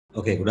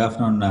Okay, good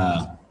afternoon,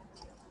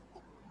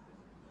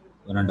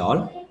 one and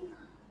all.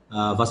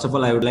 First of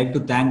all, I would like to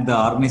thank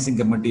the organizing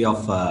committee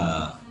of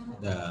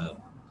the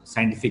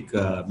scientific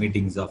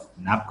meetings of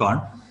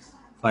NAPCON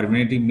for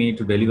inviting me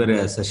to deliver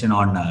a session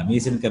on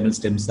mesenchymal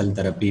stem cell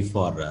therapy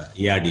for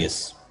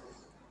ARDS.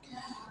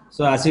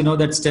 So, as you know,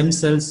 that stem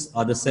cells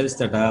are the cells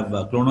that have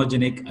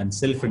clonogenic and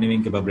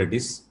self-renewing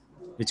capabilities,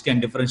 which can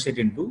differentiate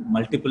into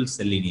multiple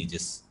cell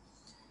lineages.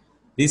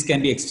 These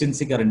can be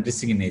extrinsic or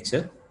intrinsic in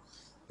nature.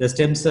 The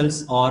stem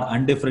cells or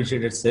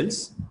undifferentiated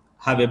cells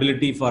have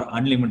ability for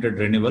unlimited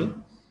renewal.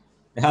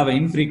 They have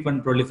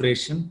infrequent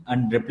proliferation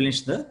and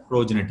replenish the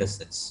progenitor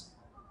cells.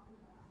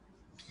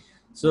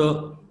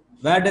 So,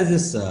 where does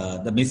this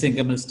the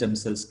mesenchymal stem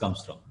cells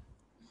comes from?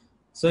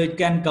 So, it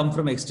can come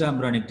from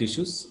extraembryonic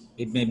tissues.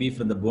 It may be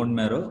from the bone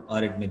marrow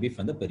or it may be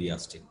from the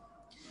periosteum.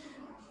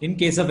 In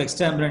case of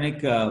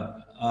extraembryonic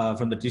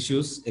from the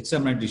tissues,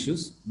 extraembryonic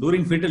tissues,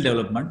 during fetal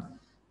development,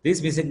 these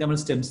mesenchymal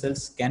stem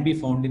cells can be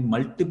found in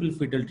multiple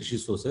fetal tissue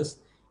sources,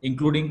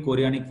 including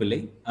chorionic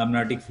villi,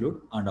 amniotic fluid,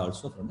 and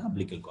also from the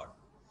umbilical cord.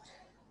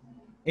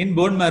 In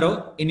bone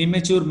marrow, in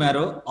immature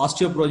marrow,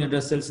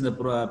 osteoprogenitor cells in the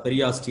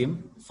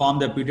periosteum form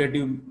the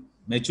putative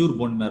mature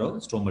bone marrow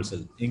stromal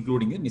cell,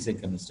 including the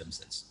mesenchymal stem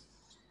cells.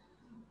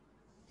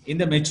 In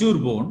the mature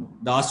bone,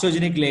 the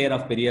osteogenic layer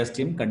of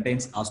periosteum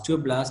contains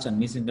osteoblast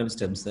and mesenchymal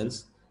stem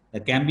cells. The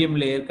cambium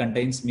layer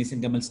contains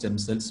mesenchymal stem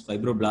cells,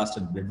 fibroblast,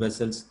 and blood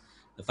vessels.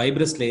 The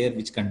fibrous layer,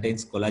 which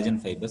contains collagen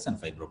fibers and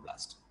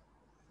fibroblast.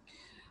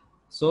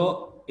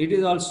 So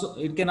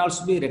it can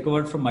also be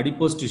recovered from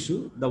adipose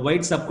tissue. The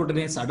white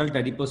subcutaneous adult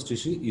adipose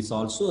tissue is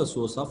also a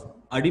source of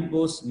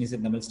adipose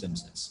mesenchymal stem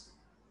cells.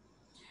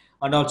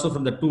 And also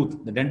from the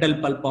tooth, the dental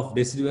pulp of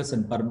deciduous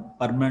and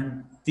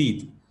permanent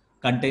teeth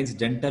contains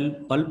dental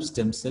pulp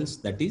stem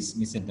cells, that is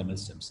mesenchymal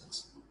stem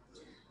cells.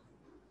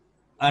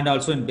 And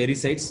also in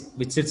pericytes,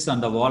 which sits on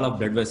the wall of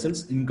blood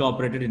vessels,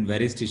 incorporated in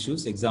various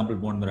tissues, example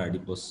bone marrow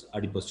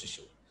adipose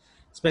tissue.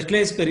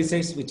 Specialized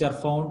pericytes, which are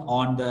found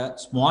on the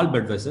small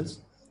blood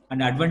vessels,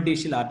 and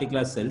adventitial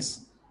articular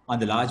cells on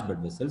the large blood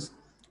vessels,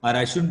 are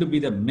assumed to be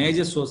the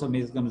major source of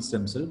mesenchymal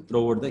stem cell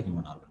throughout the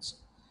human organs.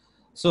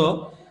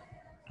 So,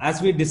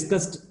 as we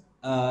discussed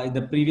in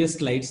the previous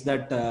slides,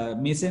 that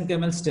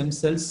mesenchymal stem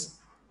cells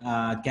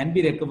can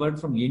be recovered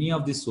from any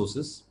of these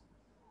sources,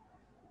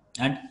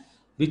 and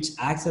which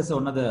acts as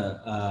one of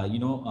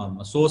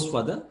the source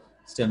for the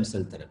stem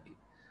cell therapy.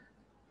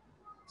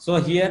 So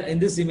here in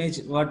this image,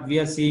 what we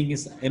are seeing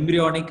is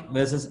embryonic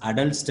versus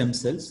adult stem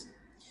cells.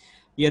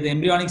 Here the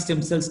embryonic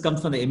stem cells come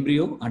from the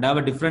embryo and have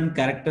a different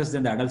characters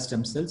than the adult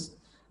stem cells.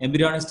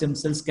 Embryonic stem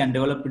cells can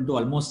develop into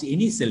almost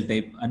any cell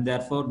type and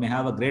therefore may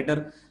have a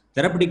greater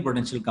therapeutic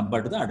potential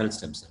compared to the adult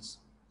stem cells.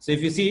 So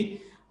if you see,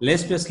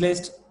 less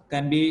specialized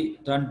can be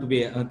turned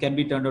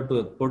out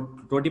to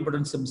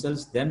totipotent stem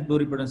cells, then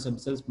pluripotent stem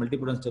cells,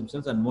 multipotent stem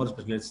cells, and more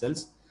specialized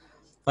cells.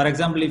 For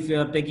example, if you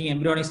are taking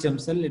embryonic stem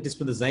cell, it is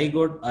from the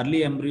zygote,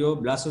 early embryo,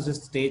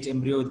 blastocyst stage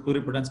embryo with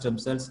pluripotent stem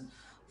cells.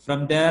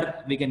 From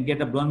there, we can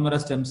get a bone marrow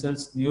stem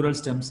cells, neural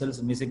stem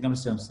cells, mesenchymal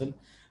stem cell,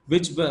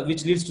 which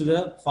leads to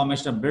the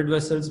formation of blood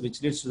vessels,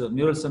 which leads to the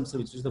neural stem cell,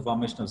 which leads to the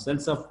formation of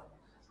cells of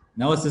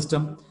nervous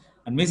system.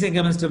 And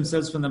mesenchymal stem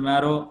cells from the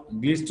marrow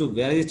leads to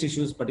various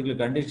tissues, particularly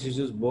connective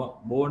tissues,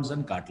 bones,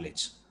 and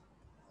cartilage.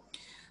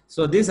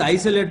 So these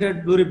isolated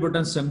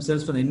pluripotent stem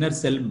cells from the inner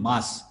cell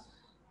mass,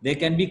 they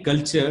can be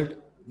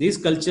cultured. These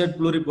cultured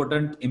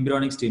pluripotent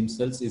embryonic stem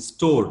cells is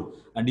stored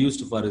and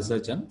used for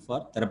research and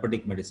for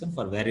therapeutic medicine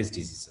for various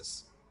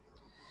diseases.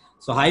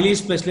 So highly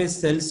specialized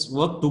cells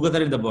work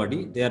together in the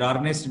body. They are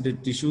organized into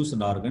tissues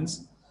and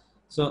organs.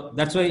 So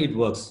that's why it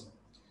works.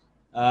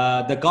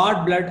 The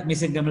cord blood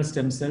mesenchymal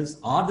stem cells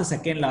are the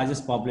second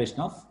largest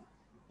population of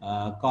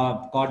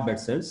cord blood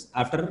cells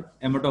after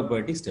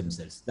hematopoietic stem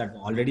cells that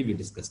already we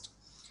discussed.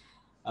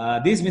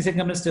 These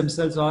mesenchymal stem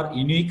cells are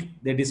unique.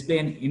 They display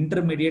an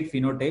intermediate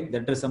phenotype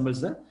that resembles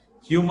the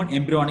human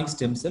embryonic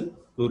stem cell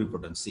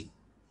pluripotency.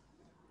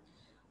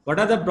 What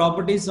are the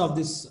properties of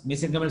this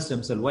mesenchymal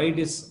stem cell? Why it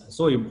is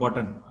so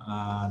important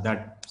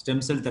that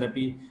stem cell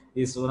therapy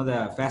is one of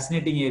the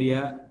fascinating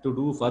area to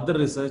do further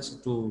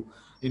research, to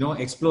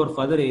explore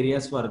further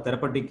areas for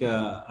therapeutic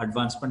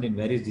advancement in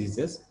various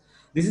diseases.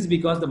 This is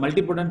because the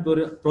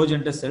multipotent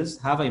progenitor cells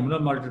have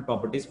immunomodulatory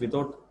properties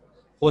without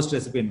host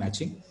recipient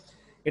matching.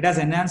 It has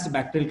enhanced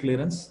bacterial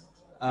clearance.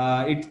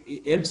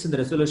 It helps in the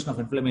resolution of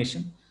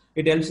inflammation.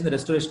 It helps in the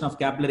restoration of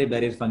capillary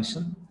barrier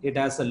function. It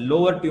has a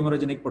lower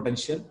tumorigenic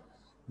potential.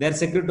 Their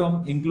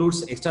secretome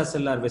includes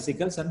extracellular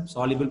vesicles and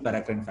soluble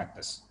paracrine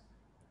factors.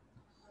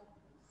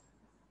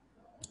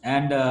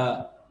 And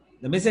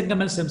the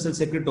mesenchymal stem cell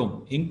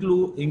secretome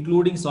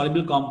including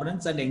soluble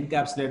components and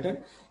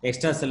encapsulated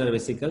extracellular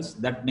vesicles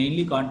that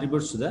mainly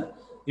contributes to the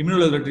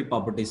immunoregulatory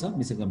properties of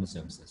mesenchymal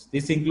stem cells.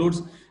 This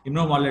includes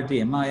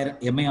immunomodulatory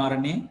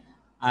mRNA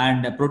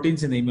and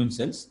proteins in the immune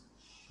cells.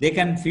 They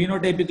can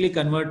phenotypically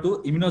convert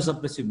to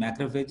immunosuppressive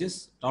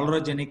macrophages,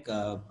 tolerogenic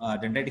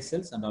dendritic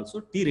cells, and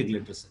also T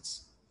regulator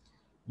cells.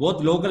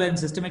 Both local and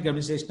systemic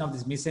administration of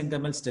these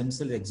mesenchymal stem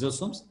cell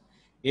exosomes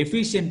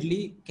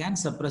efficiently can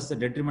suppress the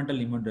detrimental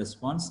immune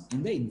response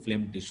in the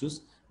inflamed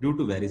tissues due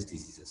to various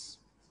diseases.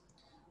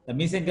 The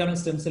mesenchymal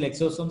stem cell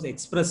exosomes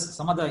express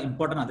some of the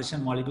important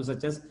adhesion molecules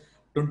such as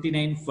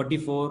 29,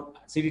 44,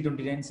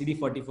 CD29,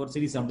 CD44,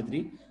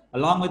 CD73,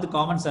 along with the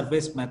common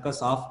surface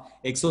markers of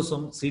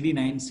exosome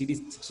CD9,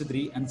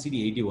 CD63, and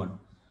CD81,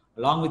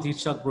 along with heat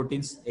shock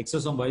proteins,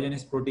 exosome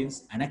biogenesis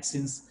proteins,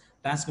 annexins,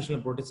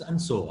 transcriptional proteins,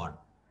 and so on.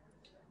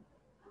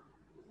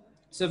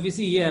 So if we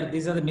see here,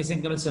 these are the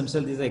mesenchymal stem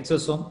cells, these are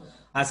exosome.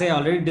 As I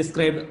already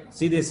described,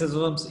 see the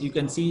exosomes, you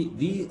can see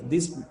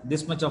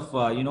this much of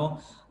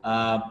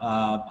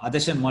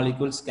adhesion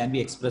molecules can be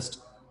expressed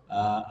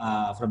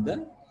from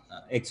the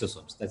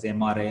exosomes. That's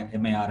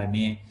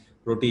mRNA,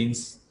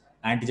 proteins,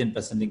 antigen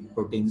presenting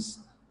proteins,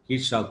 heat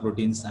shock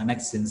proteins,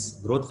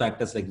 annexins, growth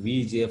factors like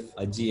VEGF,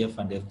 IGF,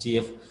 and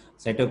FGF,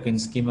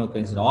 cytokines,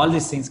 chemokines, all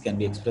these things can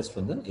be expressed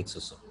from the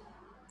exosome.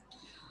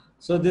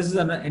 So this is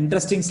an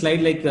interesting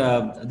slide. Like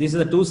these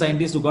are the two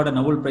scientists who got a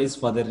Nobel Prize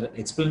for their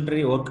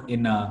explanatory work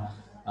in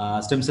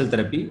stem cell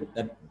therapy.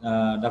 That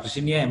Dr.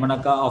 Shinya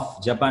Yamanaka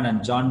of Japan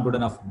and John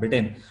Gooden of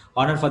Britain,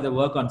 honored for their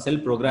work on cell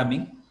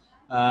programming.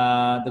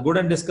 The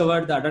Gooden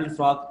discovered the adult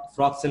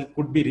frog cell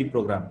could be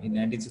reprogrammed in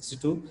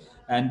 1962,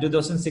 and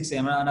 2006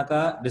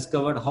 Yamanaka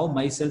discovered how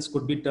mice cells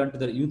could be turned to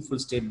their youthful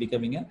state,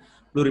 becoming a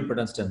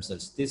pluripotent stem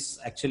cells. This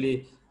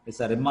actually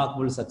is a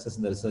remarkable success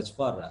in the research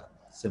for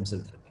stem cell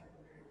therapy.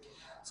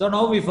 So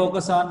now we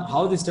focus on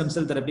how the stem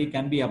cell therapy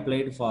can be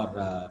applied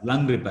for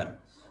lung repair.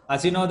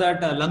 As you know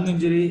that lung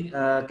injury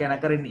can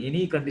occur in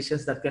any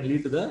conditions that can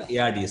lead to the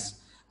ARDS.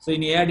 So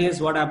in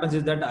ARDS, what happens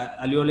is that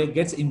alveoli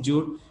gets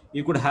injured.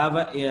 You could have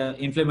a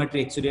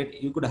inflammatory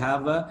exudate. You could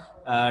have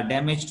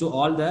damage to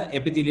all the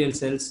epithelial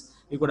cells.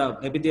 You could have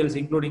epithelials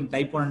including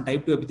type 1 and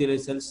type 2 epithelial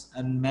cells,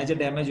 and major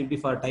damage will be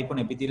for type 1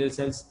 epithelial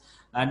cells,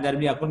 and there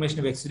will be accumulation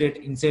of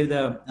exudate inside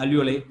the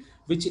alveoli,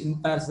 which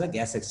impairs the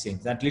gas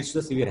exchange. That leads to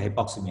the severe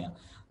hypoxemia.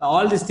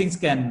 All these things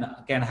can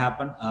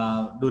happen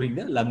during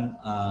the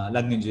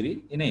lung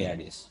injury in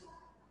ARDS.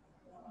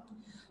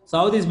 So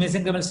how this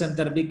mesenchymal stem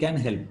therapy can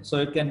help? So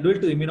it can do it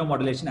to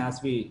immunomodulation,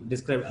 as we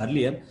described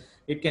earlier.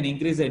 It can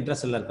increase the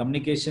intracellular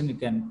communication. It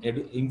can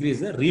increase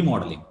the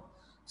remodeling.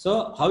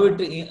 So how it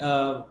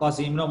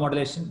causes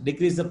immunomodulation?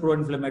 Decrease the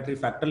pro-inflammatory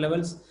factor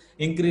levels,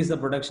 increase the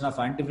production of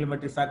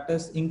anti-inflammatory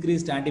factors,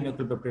 increase the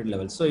anti-nuclear peptide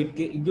levels. So it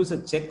gives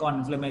a check on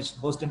inflammation,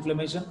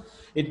 post-inflammation.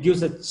 It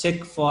gives a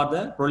check for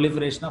the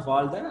proliferation of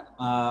all the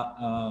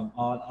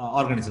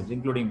organisms,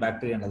 including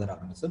bacteria and other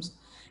organisms.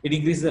 It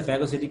increases the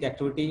phagocytic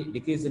activity,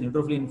 decreases the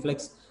neutrophil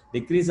influx,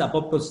 decreases the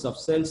apoptosis of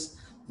cells,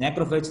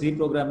 macrophage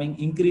reprogramming,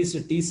 increase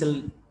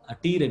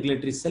T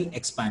regulatory cell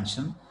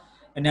expansion.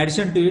 In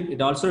addition to it,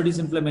 it also reduces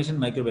inflammation,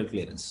 microbial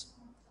clearance.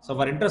 So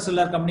for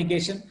intracellular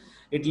communication,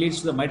 it leads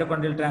to the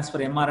mitochondrial transfer,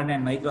 mRNA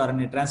and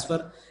microRNA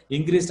transfer,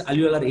 increased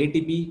alveolar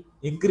ATP,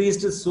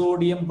 increased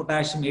sodium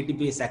potassium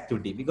ATPase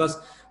activity, because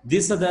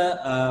these are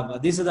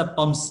the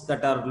pumps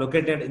that are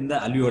located in the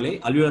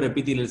alveolar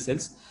epithelial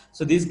cells.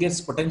 So this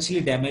gets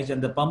potentially damaged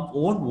and the pump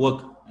won't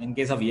work in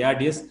case of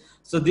ARDS.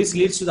 So this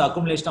leads to the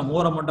accumulation of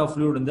more amount of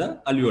fluid in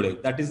the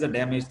alveoli. That is the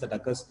damage that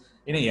occurs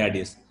in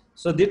ARDS.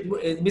 So this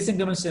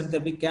mesenchymal stem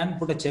therapy can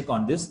put a check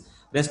on this,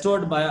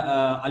 restored by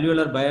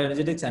alveolar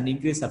bioenergetics and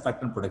increased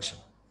surfactant production.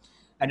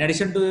 In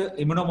addition to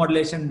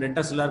immunomodulation and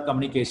intracellular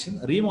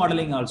communication,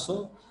 remodeling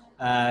also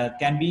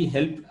can be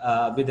helped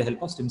with the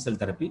help of stem cell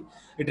therapy.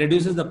 It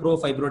reduces the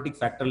pro-fibrotic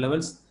factor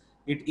levels.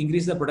 It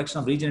increases the production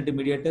of regenerative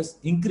mediators,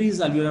 increase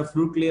alveolar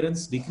fluid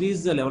clearance,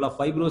 decrease the level of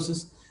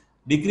fibrosis,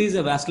 decrease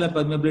the vascular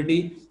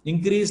permeability,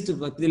 increased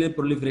epithelial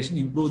proliferation,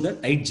 improve the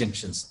tight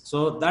junctions.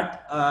 So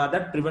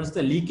that prevents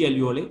the leaky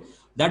alveoli.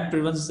 That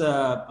prevents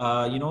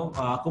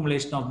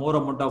accumulation of more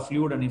amount of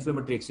fluid and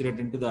inflammatory exudate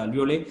into the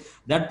alveoli.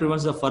 That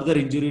prevents the further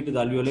injury to the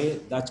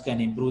alveoli. That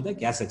can improve the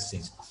gas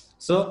exchange.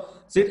 So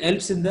it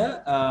helps in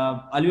the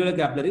alveolar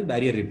capillary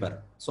barrier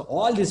repair. So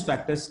all these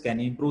factors can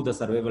improve the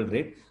survival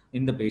rate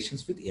in the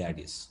patients with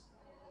ARDS.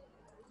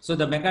 So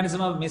the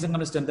mechanism of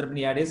mesenchymal stem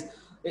therapy in ARDS,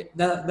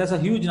 there's a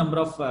huge number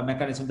of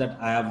mechanisms that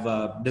I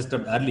have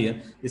described earlier.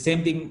 The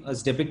same thing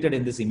is depicted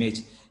in this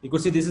image. You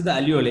could see this is the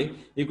alveoli.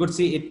 You could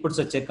see it puts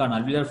a check on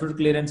alveolar fluid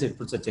clearance. It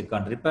puts a check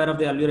on repair of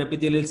the alveolar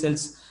epithelial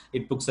cells.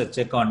 It puts a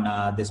check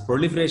on this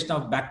proliferation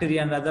of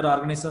bacteria and other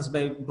organisms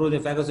by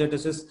improving the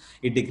phagocytosis.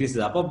 It decreases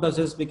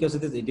apoptosis because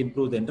of this. It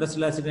improves the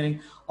intracellular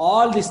signaling.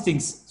 All these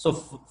things. So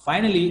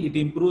finally, it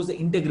improves the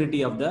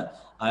integrity of the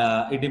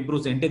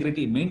maintains the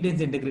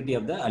integrity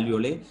of the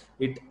alveoli.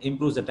 It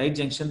improves the tight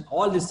junction.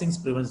 All these things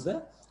prevents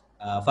the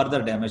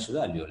further damage to the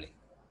alveoli.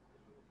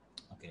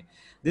 Okay,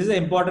 this is an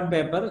important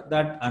paper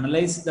that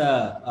analyzes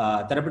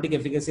the therapeutic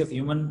efficacy of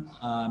human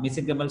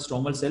mesenchymal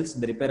stromal cells in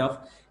the repair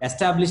of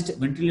established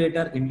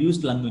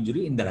ventilator-induced lung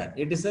injury in the rat.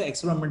 It is an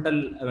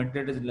experimental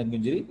ventilator lung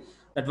injury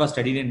that was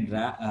studied in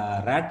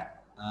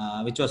rat,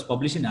 which was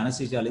published in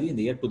Anesthesiology in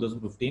the year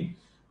 2015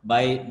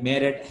 by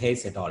Meret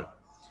Hayes et al.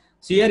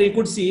 So here you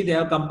could see they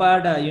have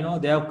compared,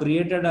 they have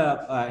created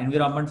an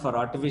environment for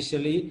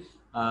artificially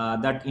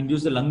that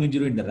induce the lung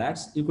injury in the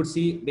rats. You could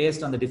see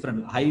based on the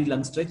different high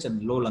lung stretch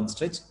and low lung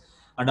stretch.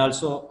 And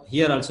also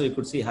here also you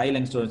could see high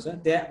lung stretch.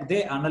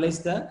 They analyze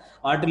the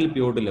arterial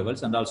PO2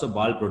 levels and also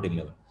ball protein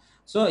level.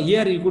 So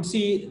here you could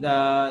see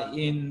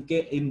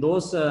in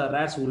those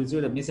rats who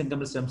received the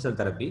mesenchymal stem cell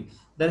therapy,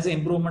 there is an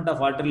improvement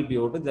of arterial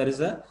PO2. There is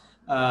a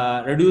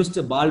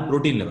reduced ball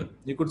protein level.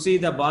 You could see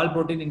the ball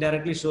protein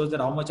indirectly shows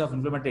that how much of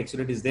inflammatory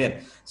exudate is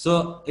there.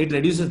 So it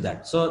reduces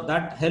that. So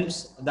that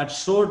helps. That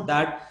showed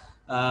that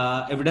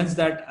evidence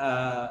that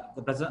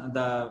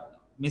the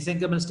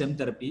mesenchymal stem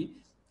therapy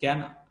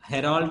can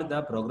herald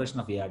the progression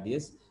of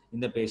ARDS in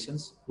the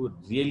patients who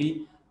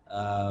really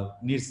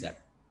needs that.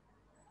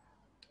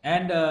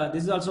 And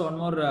this is also one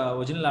more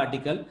original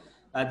article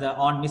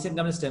on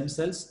mesenchymal stem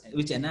cells,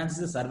 which enhances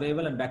the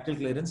survival and bacterial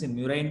clearance in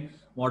murine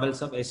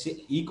models of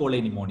E.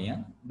 coli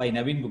pneumonia by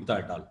Naveen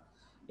Gupta et al.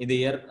 In the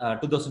year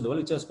 2012,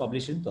 which was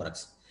published in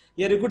Thorax.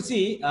 Here you could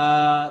see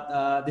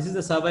this is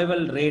the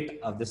survival rate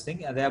of this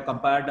thing. They have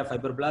compared the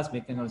fibroblast,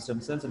 mesenchymal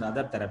stem cells, and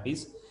other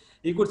therapies.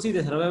 You could see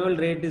the survival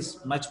rate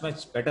is much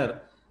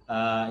better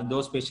in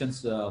those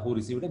patients who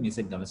received a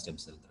mesenchymal stem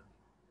cell therapy.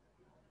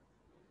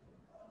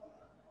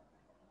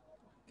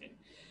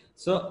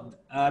 So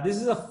this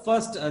is the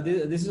first,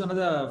 this is one of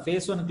the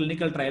phase 1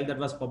 clinical trial that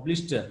was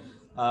published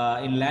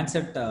in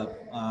Lancet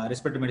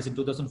Respiratory Medicine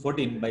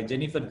 2014 by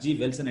Jennifer G.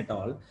 Wilson et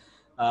al.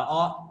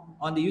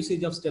 On the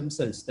usage of stem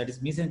cells, that is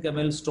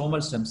mesenchymal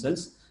stromal stem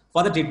cells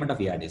for the treatment of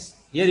ARDS.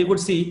 Here you could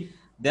see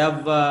they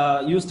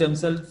have used stem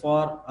cells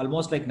for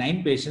almost like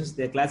 9 patients.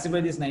 They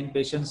classified these 9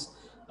 patients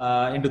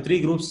into 3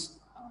 groups.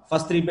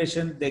 First 3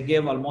 patients, they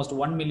gave almost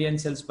 1 million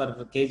cells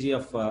per kg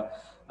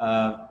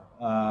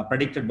of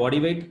predicted body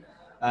weight.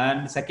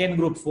 And second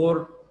group,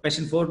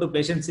 patient 4 to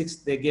patient 6,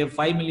 they gave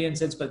 5 million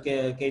cells per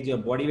kg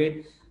of body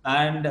weight.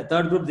 And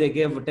third group, they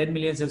gave 10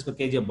 million cells per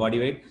kg of body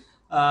weight.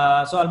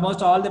 So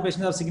almost all the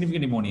patients have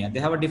significant pneumonia. They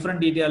have a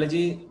different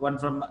etiology,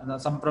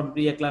 some from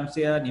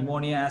preeclampsia,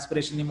 pneumonia,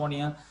 aspiration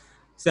pneumonia,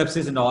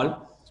 sepsis and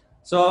all.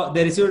 So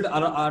they received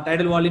a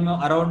tidal volume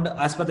around,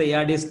 as per the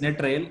ARDS net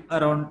trial,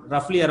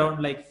 roughly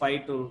around like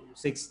 5 to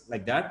 6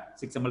 like that,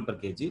 6 ml per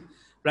kg.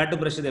 Blood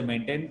pressure they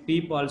maintained.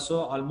 PEEP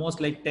also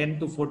almost like 10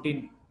 to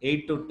 14,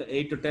 8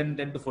 to 10,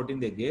 10 to 14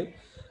 they gave.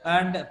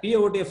 And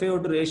PaO2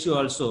 FaO2 ratio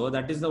also,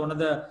 that is the one of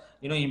the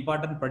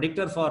important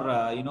predictor for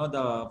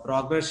the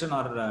progression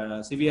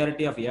or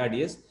severity of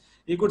ARDS.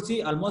 You could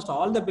see almost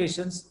all the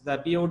patients, the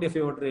PaO2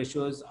 FaO2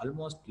 ratio is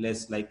almost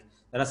less. Like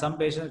there are some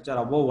patients which are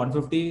above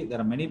 150. There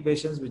are many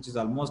patients which is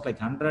almost like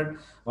 100,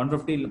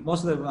 150.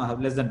 Most of them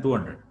have less than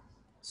 200.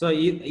 So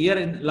here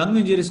in lung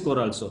injury score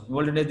also, in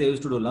olden days they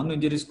used to do lung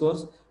injury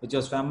scores, which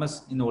was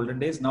famous in olden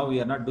days. Now we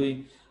are not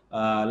doing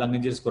lung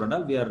injury score and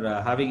all. We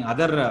are having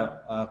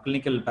other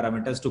clinical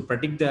parameters to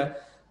predict the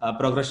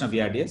progression of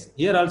ARDS.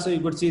 Here also you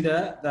could see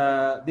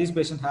these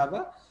patients have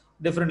a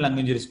different lung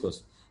injury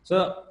scores.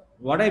 So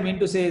what I mean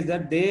to say is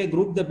that they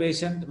group the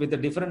patient with a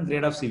different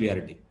grade of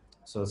severity.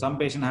 So some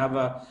patient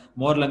have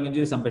more lung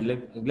injury, some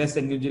less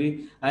lung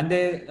injury, and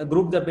they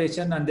group the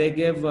patient and they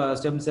gave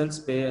stem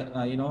cells,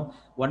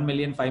 1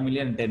 million, 5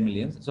 million, and 10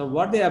 million. So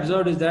what they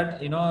observed is that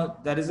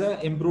there is a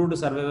improved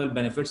survival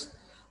benefits,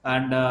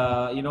 and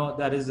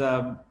there is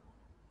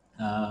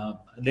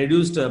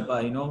reduced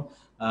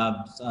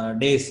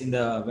days in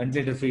the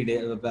ventilator-free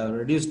day,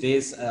 reduced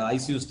days,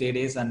 ICU stay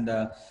days, and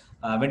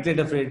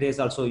ventilator-free days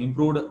also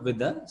improved with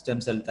the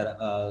stem cell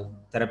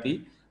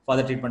therapy for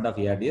the treatment of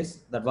ARDS.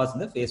 That was in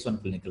the phase 1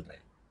 clinical trial.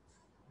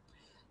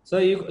 So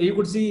you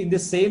could see in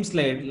this same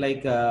slide,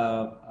 like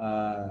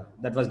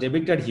that was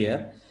depicted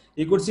here,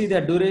 you could see the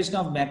duration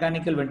of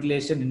mechanical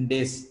ventilation in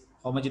days,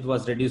 how much it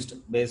was reduced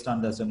based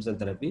on the stem cell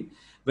therapy.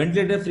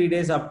 Ventilator-free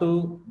days up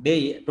to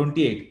day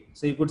 28.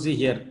 So you could see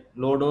here,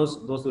 low dose,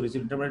 those who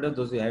received intermediate dose,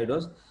 those who high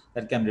dose,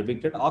 that can be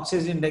depicted.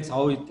 Oxygen index,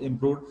 how it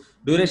improved.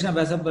 Duration of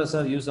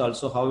vasopressor use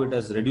also, how it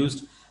has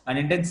reduced. And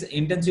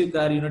intensive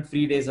care unit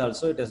free days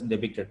also, it has been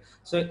depicted.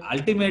 So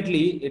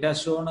ultimately, it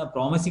has shown a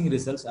promising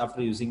results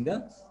after using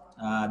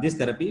this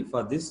therapy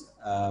for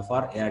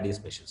ARDS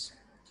patients.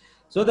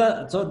 So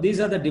these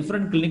are the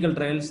different clinical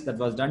trials that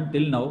was done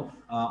till now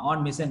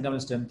on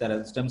mesenchymal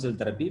stem cell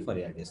therapy for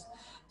ARDS.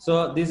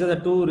 So these are the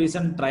 2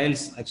 recent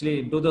trials. Actually,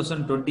 in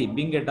 2020,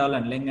 Bing et al.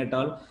 And Leng et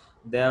al.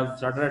 They have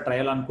started a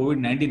trial on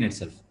COVID-19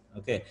 itself.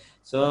 Okay,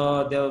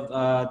 so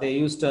they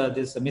used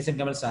this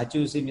mesenchymal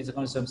HUC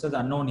mesenchymal stem cells,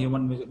 unknown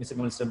human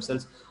mesenchymal stem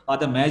cells are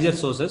the major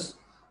sources.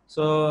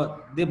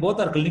 So they both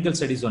are clinical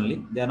studies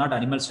only. They are not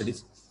animal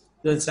studies.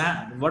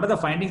 What are the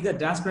findings? The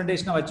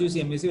transplantation of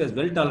HUC MEC was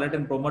well tolerated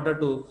and promoted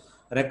to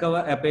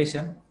recover a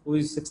patient who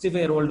is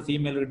 65-year-old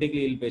female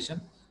critically ill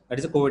patient, that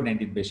is a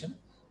COVID-19 patient.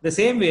 The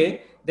same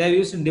way they are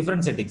used in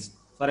different settings.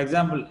 For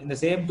example, in the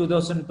same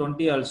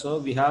 2020 also,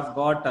 we have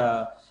got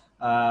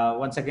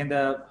once again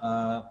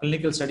the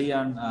clinical study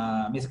on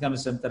mesenchymal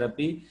stem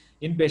therapy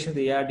in patients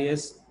with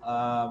ARDS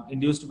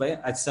induced by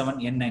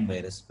H7N9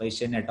 virus by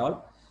Shen et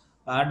al.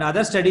 And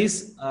other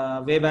studies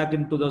way back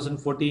in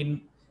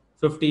 2014,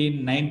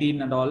 15,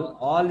 19 and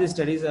all these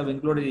studies have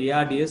included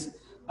ARDS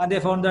and they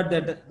found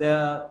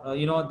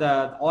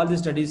that all the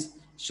studies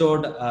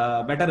showed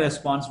better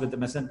response with the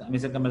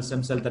mesenchymal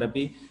stem cell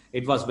therapy.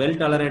 It was well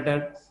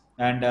tolerated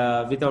and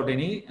without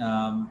any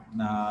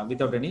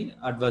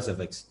adverse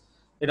effects.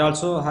 It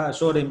also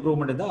showed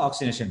improvement in the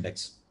oxygenation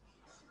index.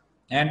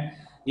 And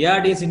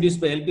ARDS induced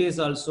by LPS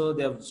also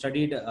they have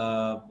studied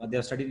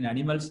in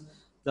animals.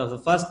 The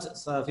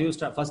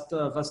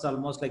first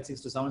almost like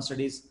 6 to 7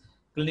 studies,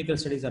 clinical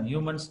studies on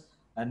humans,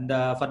 and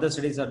further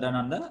studies are done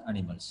on the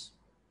animals.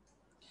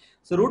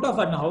 So route of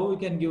and how we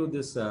can give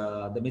this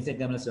the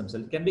mesenchymal stem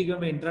cell can be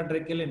given by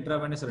intratracheal,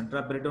 intravenous, or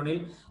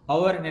intraperitoneal.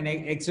 However, in an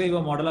ex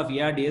vivo model of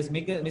ARDS,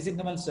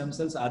 mesenchymal stem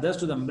cells adheres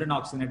to the membrane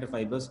oxygenated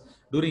fibers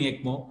during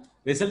ECMO,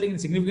 resulting in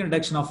significant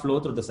reduction of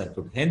flow through the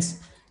circuit. Hence,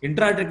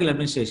 intratracheal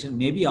administration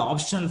may be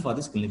optional for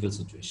these clinical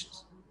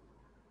situations.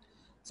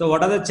 So,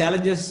 what are the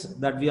challenges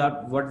that we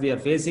are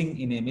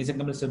facing in a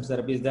mesenchymal stem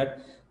therapy is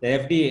that the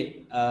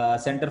FDA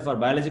Center for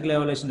Biological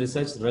Evaluation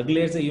Research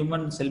regulates the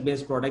human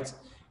cell-based products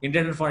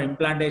intended for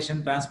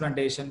implantation,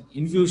 transplantation,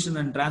 infusion,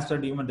 and transfer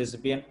to human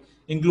recipient,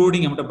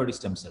 including hematopoietic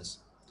stem cells.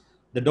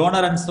 The donor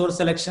and source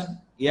selection,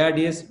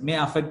 ARDS, may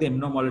affect the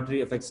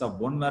immunomodulatory effects of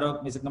bone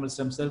marrow mesenchymal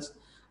stem cells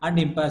and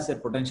impairs their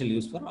potential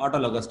use for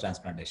autologous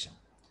transplantation.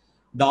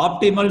 The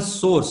optimal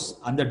source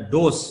and the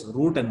dose,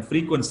 route, and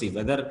frequency,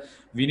 whether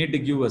we need to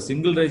give a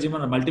single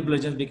regimen or multiple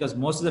regimens, because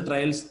most of the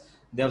trials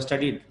they have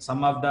studied,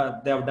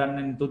 they have done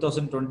in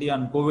 2020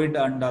 on COVID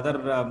and other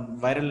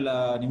viral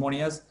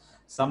pneumonias.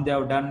 Some they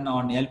have done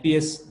on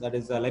LPS, that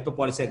is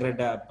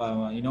lipopolysaccharide,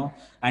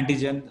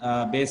 antigen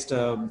based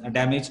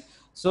damage.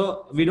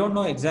 So we don't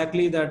know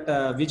exactly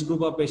that which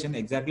group of patient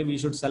exactly we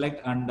should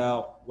select, and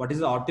what is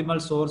the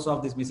optimal source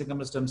of these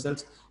mesenchymal stem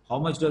cells, how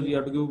much do we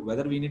have to give,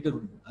 whether we need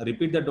to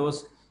repeat the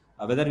dose,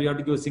 whether we have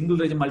to give a single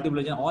regimen, multiple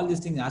regimen, all these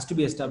things has to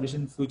be established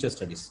in future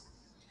studies.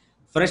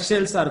 Fresh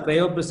cells or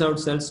cryopreserved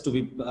cells to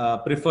be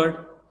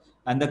preferred,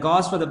 and the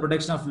cost for the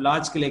production of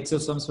large-scale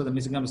exosomes for the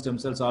mesenchymal stem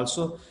cells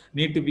also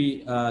need to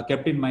be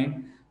kept in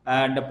mind.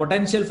 And the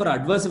potential for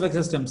adverse effects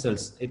of stem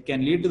cells, it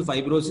can lead to the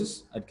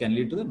fibrosis, it can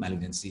lead to the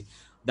malignancy.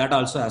 That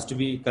also has to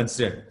be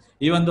considered.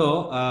 Even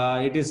though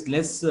it is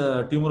less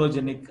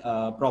tumorogenic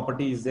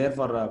property is there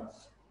for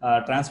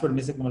transferred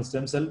mesenchymal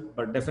stem cell,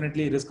 but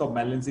definitely risk of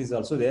malignancy is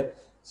also there.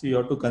 So you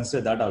have to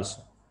consider that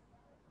also.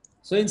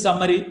 So in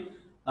summary,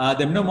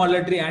 the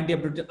immunomodulatory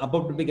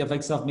anti-apoptotic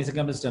effects of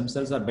mesenchymal stem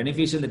cells are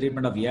beneficial in the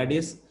treatment of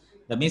ARDS.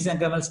 The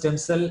mesenchymal stem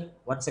cell,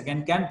 once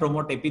again, can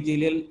promote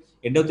epithelial,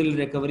 endothelial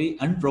recovery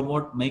and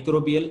promote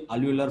microbial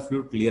alveolar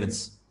fluid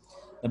clearance.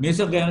 The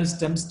mesenchymal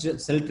stem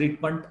cell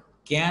treatment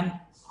can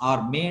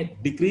or may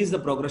decrease the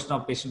progression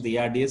of patient with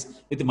ARDS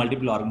with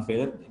multiple organ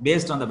failure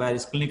based on the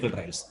various clinical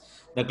trials.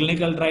 The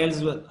clinical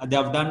trials they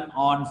have done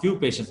on few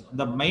patients.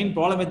 The main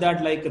problem with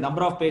that, like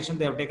number of patients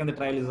they have taken the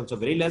trial is also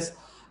very less,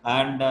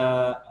 and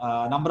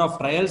number of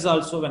trials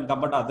also when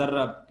compared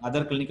to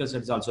other clinical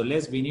studies also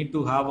less. We need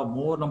to have a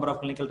more number of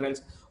clinical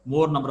trials,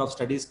 more number of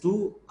studies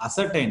to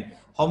ascertain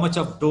how much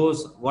of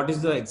dose, what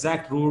is the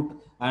exact route,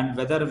 and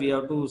whether we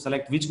have to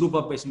select which group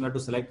of patients we have to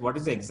select, what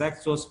is the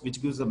exact source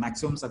which gives the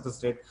maximum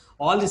success rate.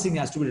 All these things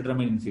has to be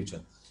determined in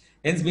future.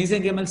 Hence,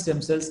 mesenchymal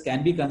stem cells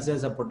can be considered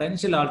as a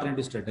potential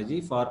alternative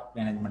strategy for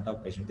management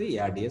of patients with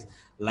ARDS,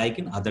 like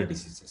in other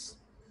diseases.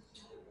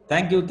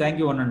 Thank you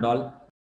one and all.